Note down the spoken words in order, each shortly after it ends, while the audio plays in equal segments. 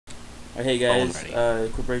Hey guys,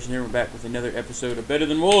 Corporation here. We're back with another episode of Better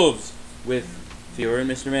Than Wolves with Fiora and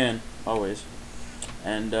Mr. Man, always.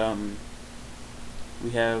 And we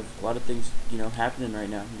have a lot of things, happening right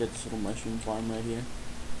now. We got this little mushroom farm right here,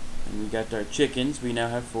 and we got our chickens. We now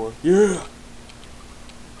have 4. Yeah.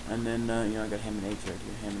 And then I got ham and eggs right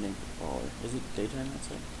here. Ham and egg baller. Is it daytime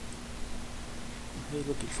outside? Hey,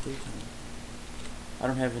 look, it's daytime. I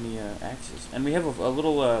don't have any axes, and we have a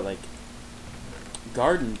little like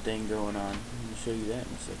garden thing going on. I'm gonna show you that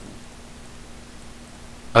in a second.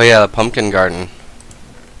 Oh yeah, the pumpkin garden.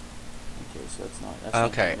 Okay, so that's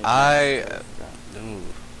okay, what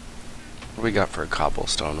do we got for a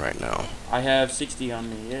cobblestone right now? I have 60 on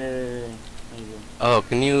me. Yay! There you go. Oh,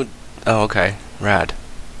 can you? Oh, okay, rad.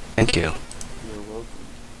 Thank you. You're welcome.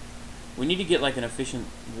 We need to get like an efficient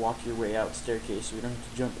walk your way out staircase, so we don't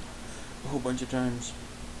have to jump a whole bunch of times.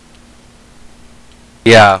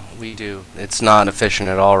 Yeah, we do. It's not efficient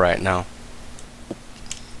at all right now.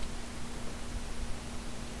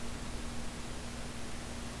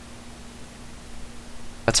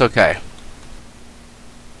 That's okay.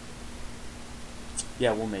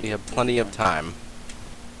 Yeah, we'll make it. We have plenty of time.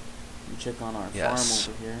 We check on our Yes.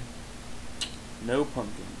 farm over here. No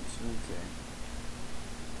pumpkins. Okay.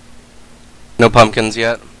 No pumpkins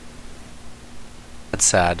yet? That's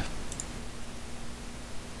sad.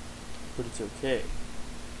 But it's okay.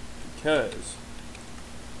 Because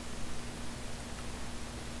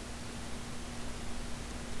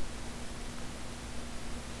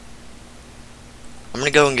I'm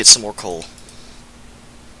gonna go and get some more coal.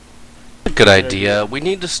 Good idea. We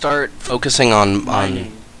need to start focusing on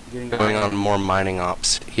mining. going on more mining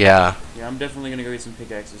ops. Yeah. Yeah, I'm definitely gonna go get some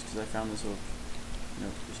pickaxes because I found this little. No,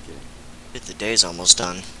 just kidding. The day's almost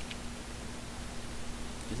done.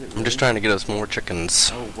 Is it really? I'm just trying to get us more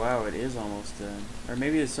chickens. Oh wow, it is almost done. Or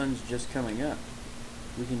maybe the sun's just coming up.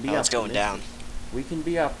 We can be Oh, it's going optimistic. down. We can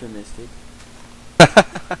be optimistic.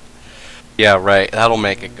 Yeah, right. That'll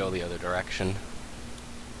make it go the other direction.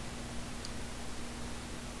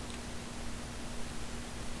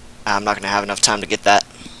 I'm not gonna have enough time to get that.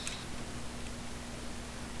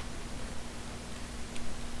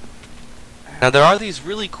 Now there are these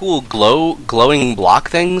really cool glowing block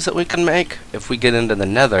things that we can make if we get into the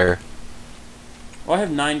nether. Well, I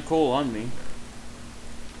have 9 coal on me.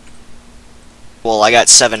 Well, I got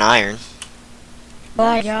 7 iron. Well,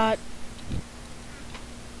 I got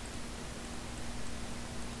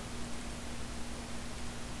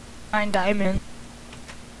 9 diamond.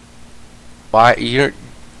 Why you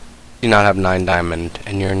do not have 9 diamond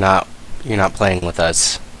and you're not playing with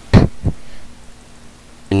us.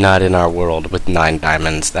 You're not in our world with 9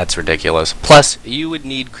 diamonds. That's ridiculous. Plus, you would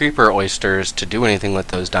need creeper oysters to do anything with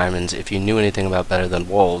those diamonds if you knew anything about Better Than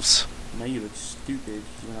Wolves. Now you look stupid.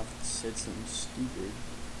 You went off and said something stupid.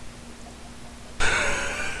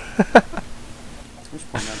 Which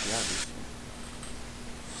point out the obvious.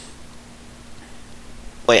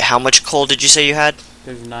 Wait, how much coal did you say you had?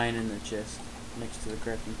 There's 9 in the chest next to the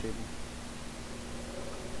crafting table.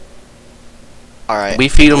 Alright. We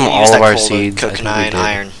feed them I'm gonna all use of that our coal to seeds. I cook think 9 we did.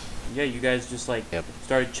 iron. Yeah, you guys just like Yep.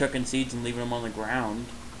 started chucking seeds and leaving them on the ground.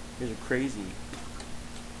 You guys are crazy.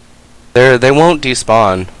 They won't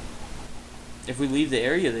despawn. If we leave the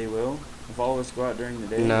area, they will. If all of us go out during the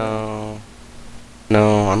day. No.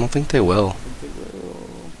 No, I don't think they will. I think they will.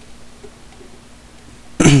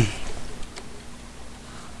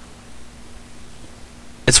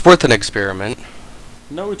 It's worth an experiment.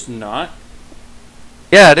 No, it's not.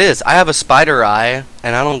 Yeah, it is. I have a spider eye,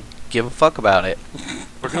 and I don't give a fuck about it.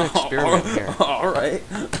 We're gonna experiment here. Alright.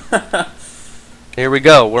 Here we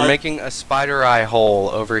go. We're making a spider eye hole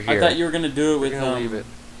over I here. thought you were gonna do it with We're gonna leave it.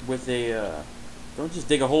 with a don't just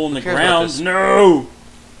dig a hole in the Who cares about ground. this? No.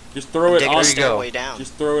 Just throw it Dig on. a There you go. stairway down.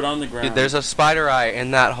 Just throw it on the ground. Dude, there's a spider eye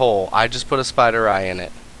in that hole. I just put a spider eye in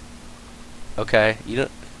it. Okay, you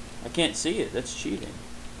don't. I can't see it. That's cheating.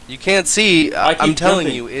 You can't see. I keep I'm telling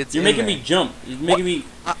jumping. you, it's. You're in making there. me jump. You're making me.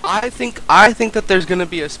 I think that there's gonna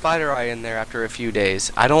be a spider eye in there after a few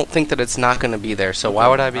days. I don't think that it's not gonna be there. So why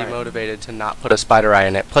would I be Alright. motivated to not put a spider eye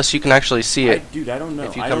in it? Plus, you can actually see it. Dude, I don't know.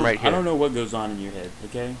 if you I come don't, right I here. don't know what goes on in your head.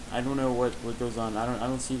 Okay, I don't know what goes on. I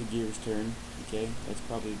don't see the gears turn. Okay, that's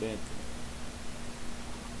probably a bad thing.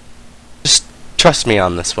 Just trust me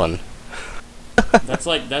on this one. That's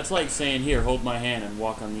like saying, here, hold my hand and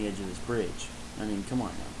walk on the edge of this bridge. I mean, come on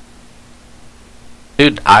now.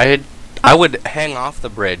 Dude, I would hang off the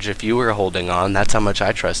bridge if you were holding on. That's how much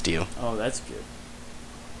I trust you. Oh, that's good.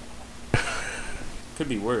 Could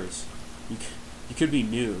be worse. You could be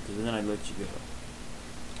new, because then I'd let you go.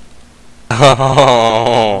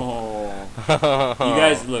 Oh. You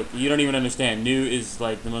guys, look, you don't even understand. New is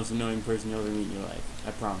like the most annoying person you'll ever meet in your life.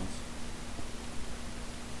 I promise.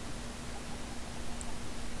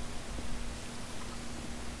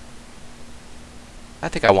 I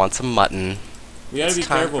think I want some mutton. We gotta be It's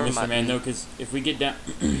time careful, for Mr. Man, mutton. though, because if we get down,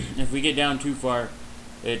 if we get down too far,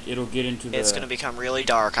 it'll get into the. It's gonna become really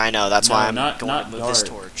dark. I know. That's why I'm not going to move dark, this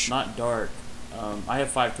torch. Not dark. I have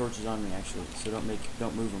 5 torches on me actually, so don't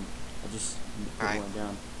move them. I'll just put Alright. one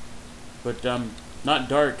down. But not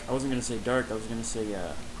dark. I wasn't gonna say dark. I was gonna say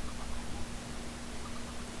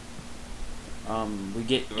we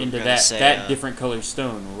get You were into gonna that say, different color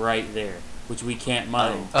stone right there, which we can't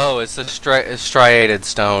mine. Oh, it's a striated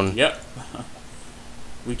stone. Yep.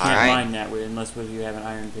 We can't Alright. mine that way unless you have an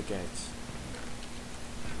iron pickaxe.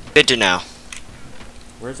 Good to know.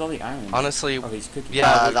 Where's all the iron? Honestly, Oh, he's cooking.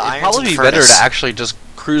 yeah, the it'd iron's probably in be better to furnace. actually just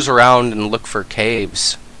cruise around and look for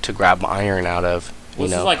caves to grab iron out of. Well, You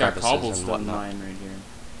this know, is like our crevices and cobblestone whatnot. mine right here.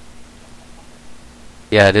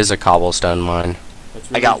 Yeah, it is a cobblestone mine. That's I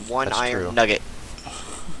really got one That's iron true. nugget.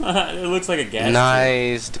 it looks like a gas tier.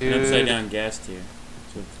 Nice, An upside dude. down gas tier.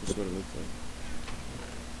 That's what it looks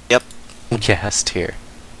like. Gas tier.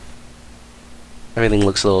 Everything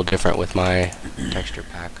looks a little different with my texture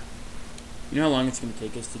pack. You know how long it's going to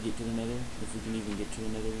take us to get to the nether? If we can even get to the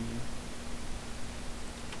nether in here?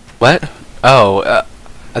 What? Oh,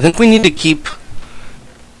 I think we need to keep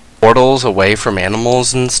portals away from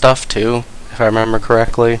animals and stuff too, if I remember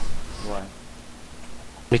correctly. Why?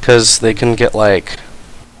 Because they can get like,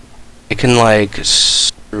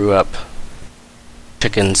 screw up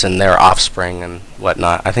chickens and their offspring and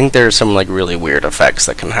whatnot. I think there's some like really weird effects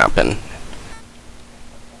that can happen.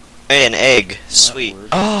 Hey, an egg. Well, that Sweet. works.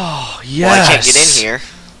 Oh, yes. Well, I can't get in here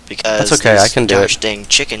because That's okay, I these can do it. gosh dang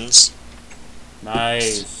chickens.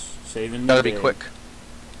 Nice. Saving the Gotta be day. quick.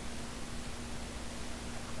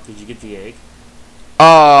 Did you get the egg?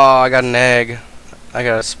 Oh, I got an egg. I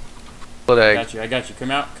got a split egg. I got you.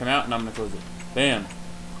 Come out, and I'm going to close it. Bam.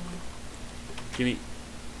 Give me.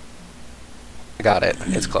 I got it.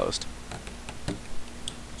 It's closed.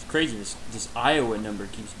 It's crazy. This Iowa number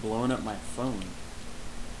keeps blowing up my phone.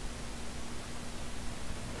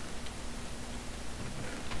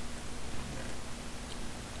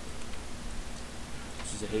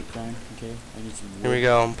 This is a hate crime, okay? I need some wood. Here we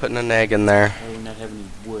go. I'm putting an egg in there. I do not have any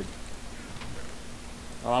wood.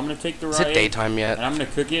 Oh, I'm gonna take the Is raw it egg, daytime yet? and I'm gonna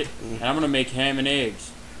cook it, and I'm gonna make ham and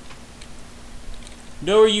eggs.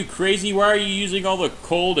 No, are you crazy? Why are you using all the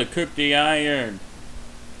coal to cook the iron?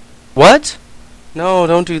 What? No,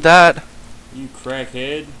 don't do that. You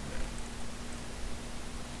crackhead.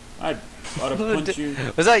 I ought to punch you.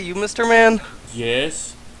 Was that you, Mr. Man?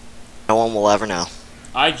 Yes. No one will ever know.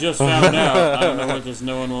 I just found out. I don't know what this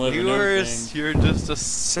no one will ever know thing. You're just a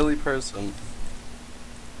silly person.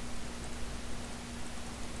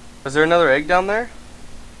 Is there another egg down there?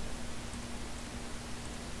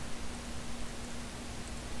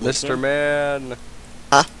 What's Mr. that? Man.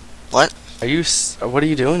 What? Are you what are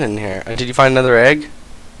you doing in here? Did you find another egg?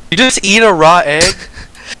 You just eat a raw egg?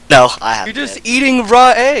 No, I have. You're just eating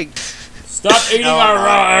raw eggs. Stop eating No, our I'm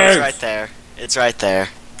raw not. eggs! It's right there. It's right there.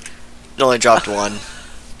 It only dropped one.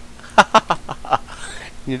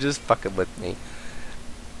 You're just fucking with me.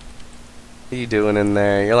 What are you doing in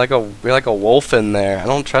there? You're like a wolf in there. I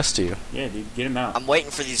don't trust you. Yeah, dude, get him out. I'm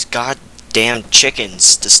waiting for these goddamn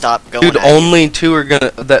chickens to stop going. Dude, at you. only two are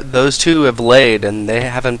gonna. Those two have laid, and they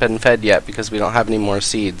haven't been fed yet because we don't have any more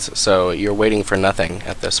seeds. So you're waiting for nothing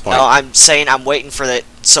at this point. No, I'm saying I'm waiting for the.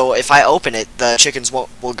 So if I open it, the chickens will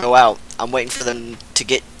go out. I'm waiting for them to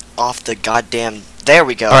get off the goddamn. There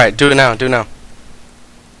we go. All right, do it now. Do it now.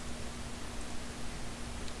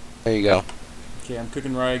 There you go. Okay, I'm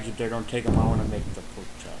cooking raw eggs. If they're gonna take them, I wanna make the pork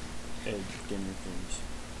chop, egg dinner things.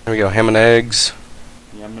 There we go. Ham and eggs.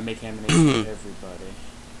 Yeah, I'm gonna make ham and eggs for everybody.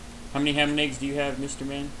 How many ham and eggs do you have, Mr.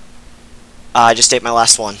 Man? I just ate my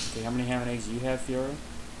last one. Okay, how many ham and eggs do you have, Fiora?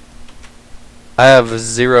 I have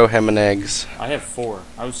 0 ham and eggs. I have 4.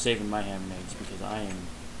 I was saving my ham and eggs because I am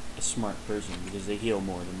a smart person because they heal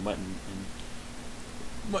more than mutton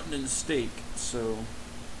and steak. So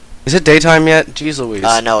Is it daytime yet? Jeez Louise.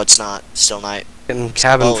 No, it's not. Still night. Getting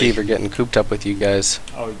cabin early. fever, getting cooped up with you guys.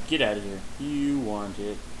 oh, get out of here! You want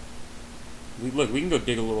it? Look, we can go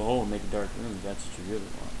dig a little hole and make a dark room. If that's what you really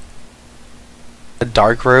want. A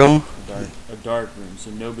dark room? A dark room, so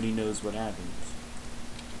nobody knows what happens.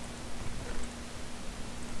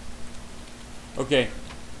 Okay,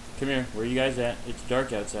 come here. Where are you guys at? It's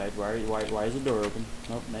dark outside. Why is the door open?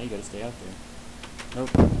 Nope. Now you gotta stay out there. Nope.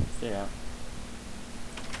 Stay out.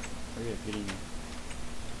 Hurry up, get in here.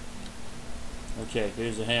 Okay,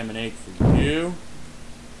 here's a ham and egg for you.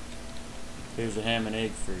 Here's a ham and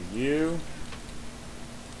egg for you.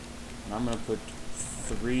 And I'm gonna put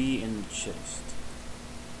 3 in the chest.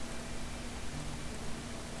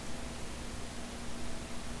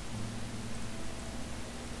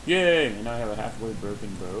 Yay! And now I have a halfway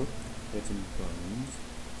broken bow. Got some bones.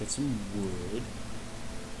 Got some wood.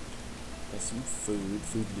 Got some food.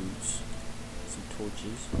 Food loots. Some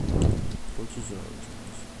torches. Torches are always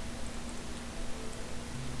nice.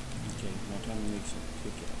 Okay, now time to make some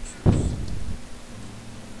pickaxes.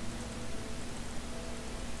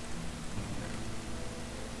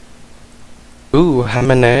 Ooh, ham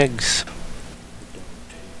and eggs.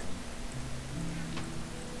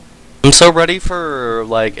 I'm so ready for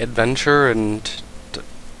like adventure and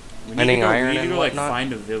mining iron we need and to like whatnot.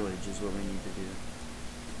 find a village is what we need to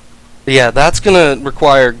do. Yeah, that's gonna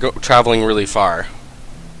require traveling really far.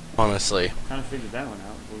 Honestly. Kind of figured that one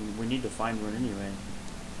out. We need to find one anyway.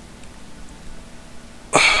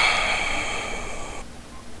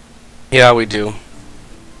 Yeah, we do.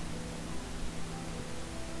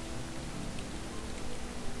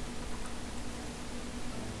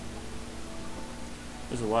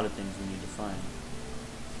 There's a lot of things we need to find.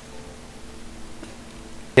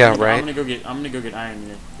 Yeah, I'm right. gonna go get iron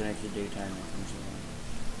the next daytime.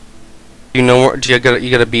 You know where? Do you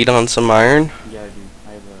got a beat on some iron? Yeah, I do.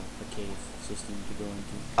 I have a cave system to go into.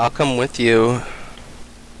 I'll come with you.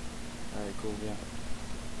 Alright, cool, yeah.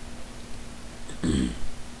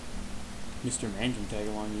 Mr. Man can tag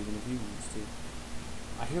along even if he wants to.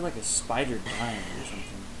 I hear like a spider dying or something.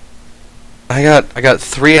 I got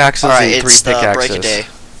 3 axes Alright, and 3 it's pickaxes. break a day.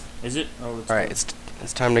 Is it? Oh, let's Alright, go.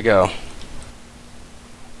 it's time to go.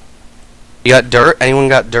 You got dirt? Anyone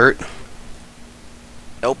got dirt?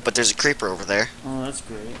 Nope, but there's a creeper over there. Oh, that's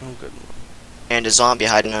great. Oh, good. And a zombie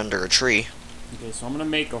hiding under a tree. Okay, so I'm gonna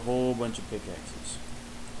make a whole bunch of pickaxes.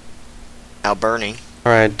 Now burning.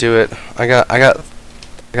 Alright, do it. I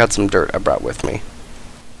got some dirt I brought with me.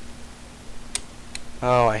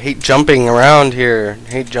 Oh, I hate jumping around here. I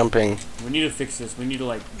hate jumping. We need to fix this. We need to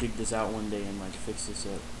like dig this out one day and like fix this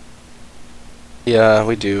up. Yeah,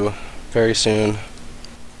 we do. Very soon.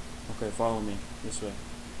 Okay, follow me this way.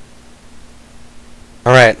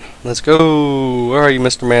 Alright, let's go. Where are you,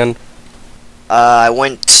 Mr. Man?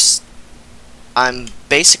 I'm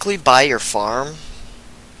basically by your farm.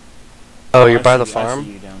 Oh, you're I by the see farm?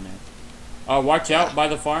 you down there. Watch out by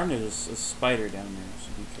the farm. There's a spider down there, so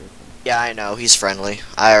be careful. Yeah, I know. He's friendly.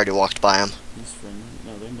 I already walked by him. He's friendly.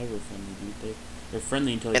 No, they're never friendly, dude. They're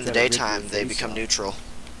friendly until they In the try to rip daytime, your they face become off. neutral.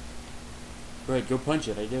 Go ahead, go punch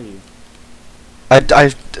it. I dare you.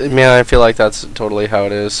 Man, I feel like that's totally how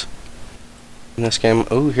it is in this game.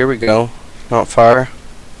 Oh, here we go. Not far.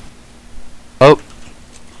 Oh,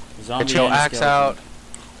 Zombie get your and a axe skeleton. out.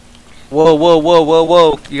 Whoa, whoa, whoa, whoa,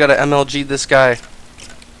 whoa. You gotta MLG this guy.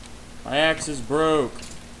 My axe is broke.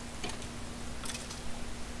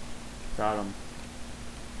 Got him.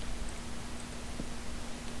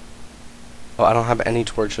 Oh, I don't have any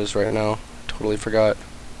torches right now. Totally forgot.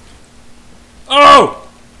 Oh!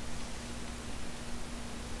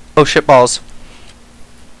 Oh, shit balls.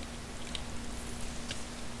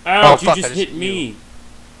 Ouch, Oh, fuck, you I just just hit me.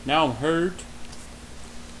 Now I'm hurt.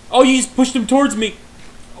 Oh, you just pushed him towards me.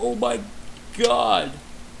 Oh my god. Did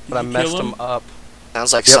But I you messed kill him up.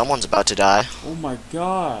 Sounds like Yep. someone's about to die. Oh my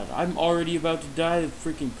god. I'm already about to die of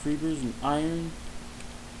freaking creepers and iron.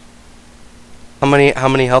 How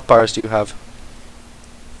many health bars do you have?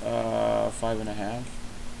 5.5.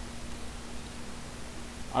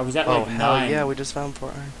 I was at Oh, like hell 9. yeah, we just found 4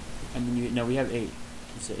 iron. And then no, we have 8.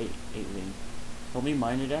 It's an 8 ring. Help me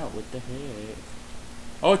mine it out. What the heck?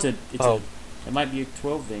 Oh, it might be a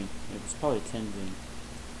 12 vein. It's probably a 10 vein.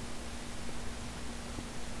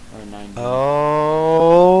 Or a 9 vein.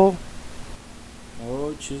 Oh.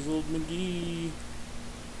 Oh, Chiseled McGee.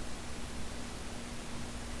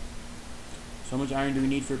 So how much iron do we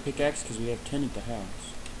need for a pickaxe? Because we have 10 at the house.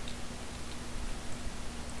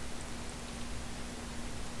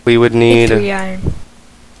 We would need. 3 iron.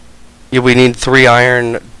 Yeah, we need 3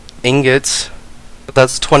 iron ingots. But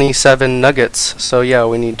that's 27 nuggets. So yeah,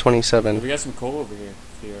 we need 27. We got some coal over here,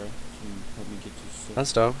 Fiora. Can you help me get this stuff?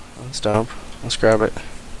 That's dope. That's dope. Let's grab it.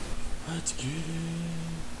 Let's get it.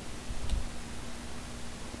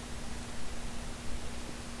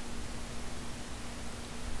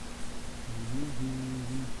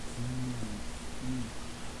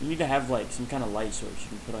 You need to have like some kind of light source you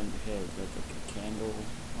can put on your head, like a candle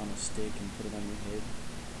on a stick and put it on your head.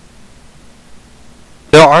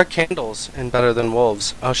 There are candles in Better Than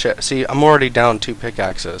Wolves. Oh shit. See, I'm already down 2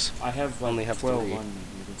 pickaxes. I have like Only have 12 3. on me,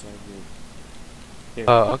 dude. It's all good. Here,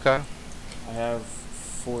 Oh, okay. I have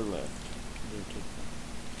 4 left. Here, take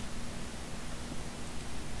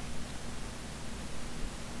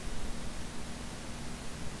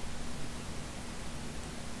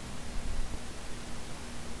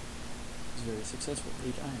Very successful.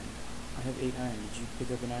 8 iron. I have 8 iron. Did you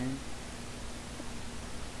pick up an iron?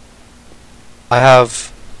 I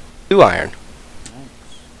have 2 iron.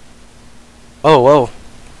 Nice. Oh, whoa.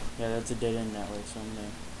 Yeah, that's a dead end that way, so I'm gonna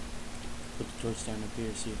put the torch down up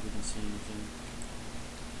here, see if we can see anything.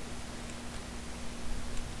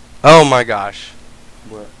 Oh my gosh.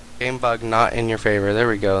 What? Game bug not in your favor. There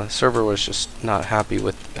we go. The server was just not happy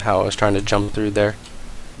with how I was trying to jump through there.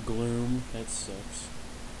 Gloom. That sucks.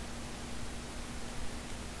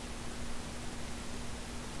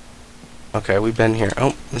 Okay, we've been here.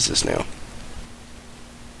 Oh, this is new.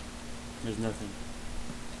 There's nothing.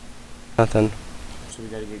 Nothing. So we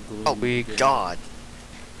gotta get gloom. Oh, We God.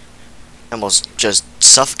 Almost just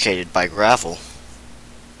suffocated by gravel.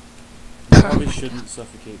 Probably shouldn't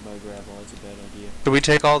suffocate by gravel. That's a bad idea. Should we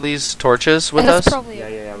take all these torches with That's us? probably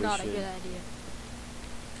Yeah, we not a should. good idea.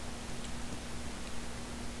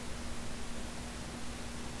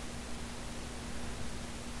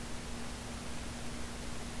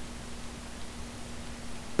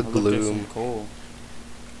 The I looked at gloom. some coal.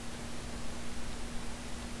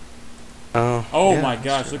 Oh. Oh yeah, my that's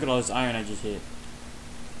gosh! true. Look at all this iron I just hit.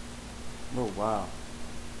 Oh wow!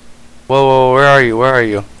 Whoa, whoa, where are you? Where are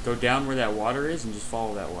you? Go down where that water is and just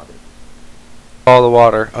follow that water. Follow the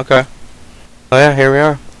water. Okay. Oh yeah, here we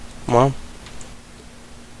are. Come on.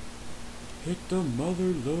 Hit the mother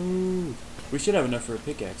load. We should have enough for a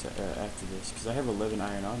pickaxe after this, because I have 11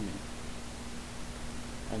 iron on me.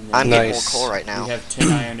 And then I'm getting more Nice. coal right now. we have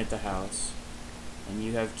 10 iron at the house, and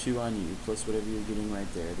you have 2 on you, plus whatever you're getting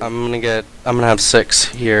right there. I'm gonna have 6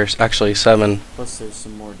 here. Actually, 7. Plus there's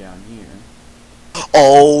some more down here.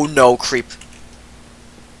 Oh no, creep.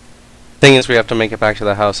 Thing is, we have to make it back to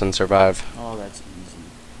the house and survive. Oh, that's easy.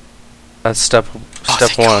 That's step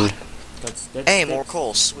thank 1. God. That's Hey, step more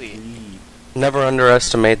coal, sweet. 3. Never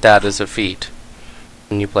underestimate that as a feat.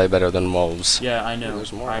 When you play better than wolves. Yeah, I know.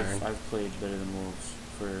 There's more iron. I've played better than wolves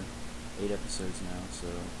for 8 episodes now, so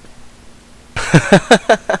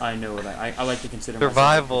I know what I like to consider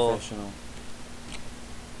Survival. myself a professional.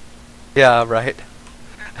 Yeah, right.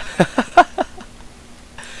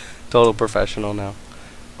 Total professional now.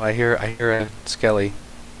 Oh, I hear a skelly.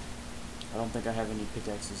 I don't think I have any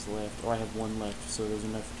pickaxes left. Oh, I have 1 left, so there's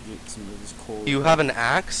enough to get some of this coal. You have an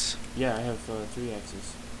axe? Yeah, I have 3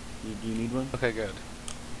 axes. Do you need one? Okay, good.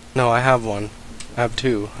 No, I have one. I have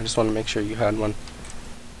 2. I just want to make sure you had one.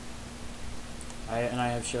 And I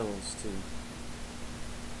have shovels too.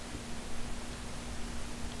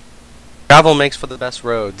 Gravel makes for the best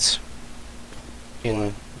roads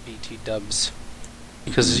in BTW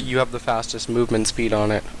because you have the fastest movement speed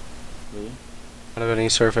on it Really? out of any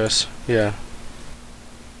surface. Yeah.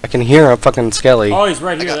 I can hear a fucking skelly. Oh, he's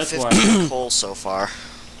right I here. got That's 15 why. coal so far.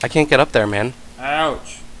 I can't get up there, man.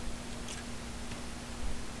 Ouch.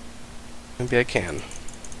 Maybe I can.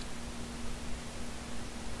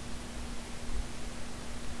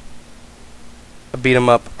 I beat him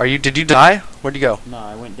up. Did you die? Where'd you go? No,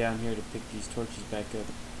 I went down here to pick these torches back up.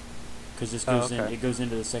 Cause this Oh, goes okay. it goes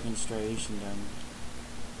into the second striation down there.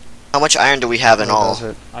 How much iron do we have in Where all? does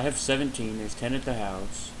it? I have 17. There's 10 at the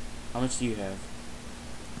house. How much do you have?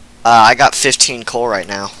 I got 15 coal right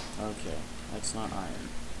now. Okay, that's not iron.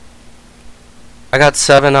 I got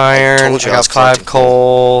 7 iron. I told you I was got 5 collecting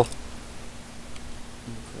coal. coal.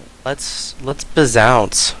 Okay. Let's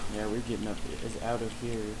bazounce. Yeah, we're getting up is out of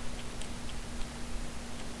here.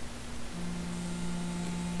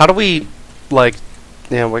 How do we, like,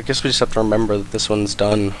 yeah, well, I guess we just have to remember that this one's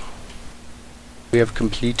done. We have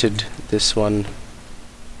completed this one.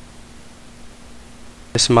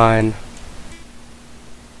 This mine.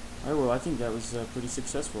 Alright, well, I think that was pretty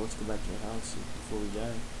successful. Let's go back to the house before we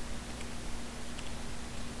die.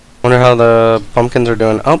 Wonder how the pumpkins are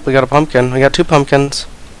doing. Oh, we got a pumpkin. We got 2 pumpkins.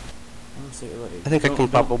 I wanna say, like, I think I can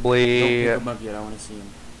probably... Don't pick them up yet. I want to see them.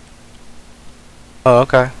 Oh,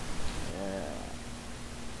 okay. Yeah.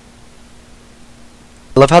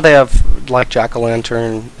 I love how they have, like,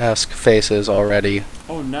 jack-o'-lantern-esque faces already.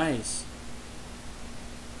 Oh, nice.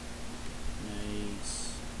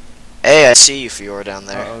 Nice. Hey, I see you, Fiora, down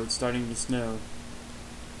there. Uh-oh, it's starting to snow.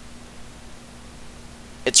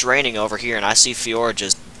 It's raining over here, and I see Fiora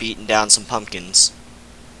just beating down some pumpkins.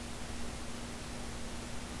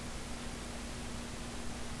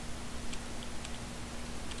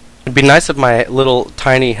 It'd be nice if my little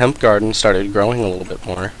tiny hemp garden started growing a little bit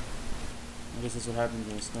more. I guess that's what happens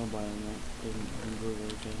in a snow biome, right? It doesn't grow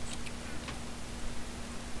very fast.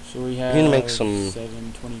 So we have can make some-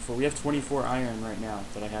 7, 24. We have 24 iron right now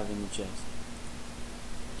that I have in the chest.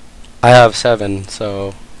 I have 7,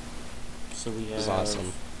 so... So we This is have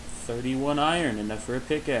awesome. 31 iron, enough for a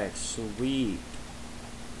pickaxe. Sweet.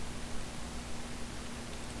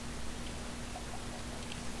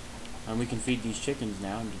 And we can feed these chickens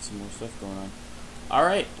now and get some more stuff going on.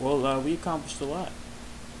 Alright, well, we accomplished a lot.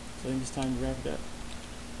 So I think it's time to wrap it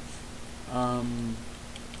up.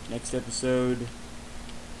 Next episode,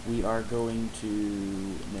 we are going to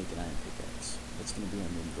make an iron pickaxe. That's going to be our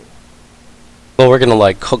main goal. Well, we're gonna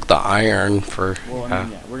like cook the iron for. Well, I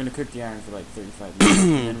mean, yeah, we're going to cook the iron for like 35 minutes,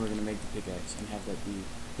 and then we're going to make the pickaxe and have that be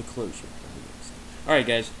the closure of the episode. Alright,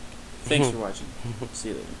 guys. Thanks for watching. See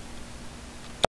you later.